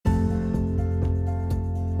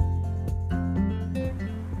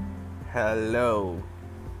Hello.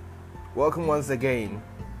 Welcome once again.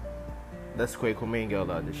 That's Kweko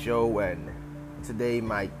Mingel on the show, and today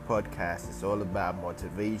my podcast is all about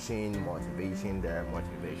motivation there,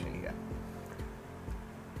 motivation here.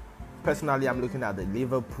 Personally, I'm looking at the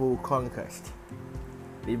Liverpool conquest.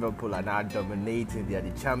 Liverpool are now dominating. They are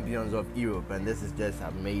the champions of Europe, and this is just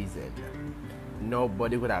amazing.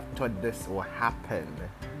 Nobody would have thought this would happen,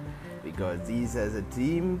 because these as a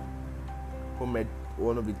team who made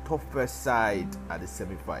one of the toughest side at the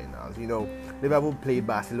semi-finals. Liverpool played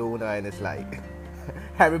Barcelona, and it's like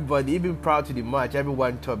everybody, even prior to the match,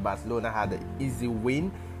 everyone thought Barcelona had an easy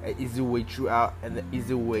win, an easy way throughout, and an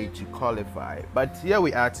easy way to qualify. But here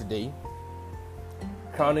we are today,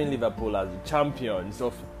 crowning Liverpool as the champions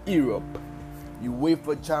of Europe,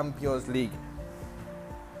 UEFA Champions League.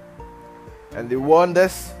 And they won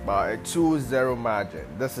this by a 2-0 margin.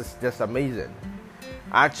 This is just amazing.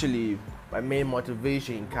 Actually, my main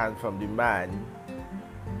motivation comes from the man,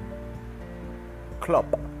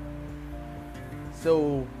 Klopp.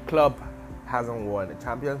 So, Klopp hasn't won the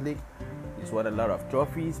Champions League. He's won a lot of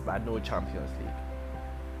trophies, but no Champions League.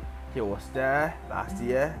 He was there last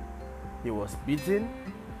year. He was beaten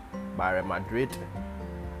by Real Madrid.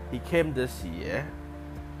 He came this year.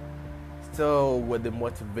 So with the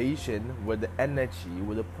motivation, with the energy,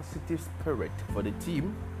 with the positive spirit for the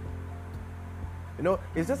team,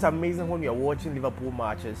 it's just amazing when you're watching Liverpool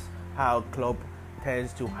matches, how Klopp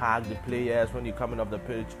tends to hug the players when you're coming off the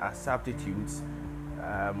pitch as substitutes.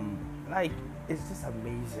 It's just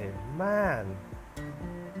amazing, man.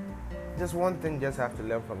 Just one thing, just have to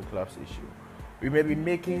learn from Klopp's issue. We may be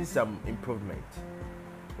making some improvement.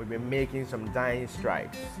 We may be making some dying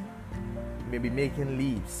strikes. We may be making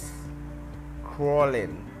leaps,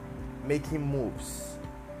 crawling, making moves,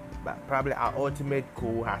 but probably our ultimate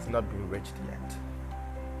goal has not been reached yet.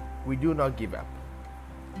 We do not give up.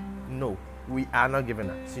 No, we are not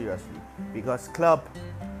giving up, seriously, because Klopp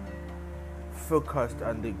focused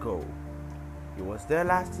on the goal. He was there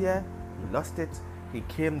last year, he lost it. He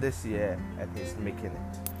came this year and he's making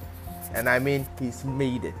it. And I mean, he's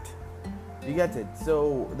made it. You get it?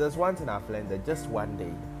 So there's one thing I've learned, that just one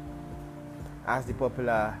day, as the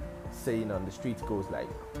popular saying on the street goes, like,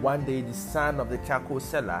 one day the son of the charcoal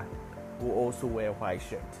seller will also wear a white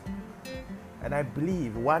shirt. And I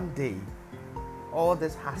believe one day all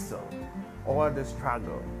this hassle, all this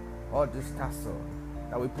struggle, all this tussle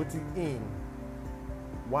that we're putting in,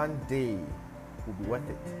 one day will be worth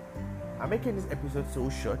it. I'm making this episode so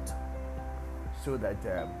short so that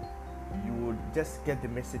you will just get the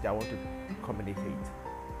message I want to communicate.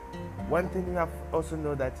 One thing you have also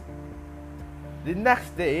know that the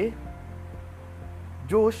next day,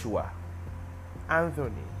 Joshua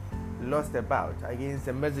Anthony lost a bout against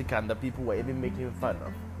a Mexican that people were even making fun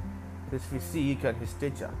of, his physique and his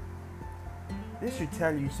stature. This should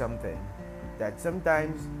tell you something, that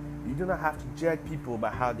sometimes you do not have to judge people by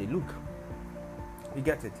how they look. You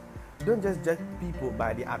get it? Don't just judge people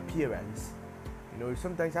by their appearance.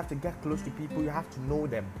 Sometimes you have to get close to people. You have to know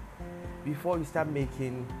them before you start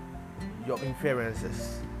making your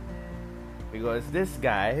inferences. Because this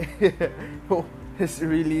guy is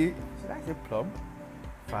really, should I say plump,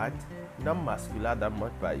 fat, not muscular that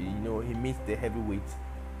much, but he meets the heavyweight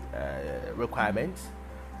requirements.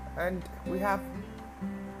 And we have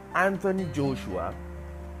Anthony Joshua,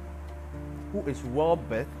 who is well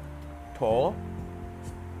built, tall,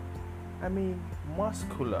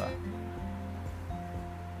 muscular.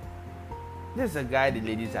 This is a guy the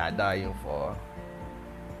ladies are dying for,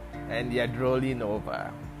 and they are drooling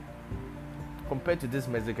over. Compared to this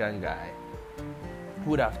Mexican guy,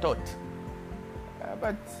 who would have thought?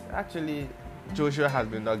 But actually, Joshua has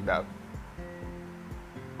been knocked out.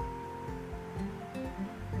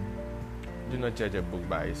 Do not judge a book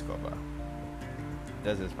by its cover.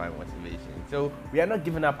 That is my motivation. So we are not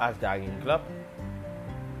giving up as the Dragon Club.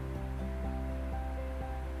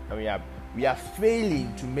 And we are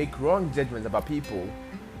failing to make wrong judgments about people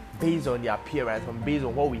based on their appearance and based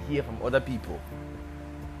on what we hear from other people.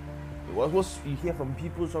 What you hear from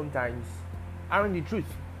people sometimes aren't the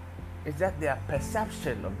truth. It's that their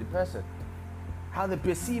perception of the person, how they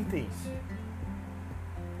perceive things.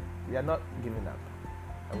 We are not giving up,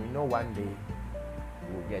 and we know one day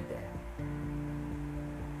we will get there.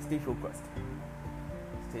 Stay focused,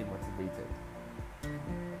 stay motivated.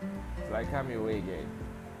 So I come your way again.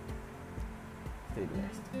 Stay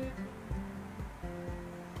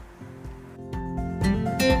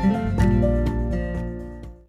blessed.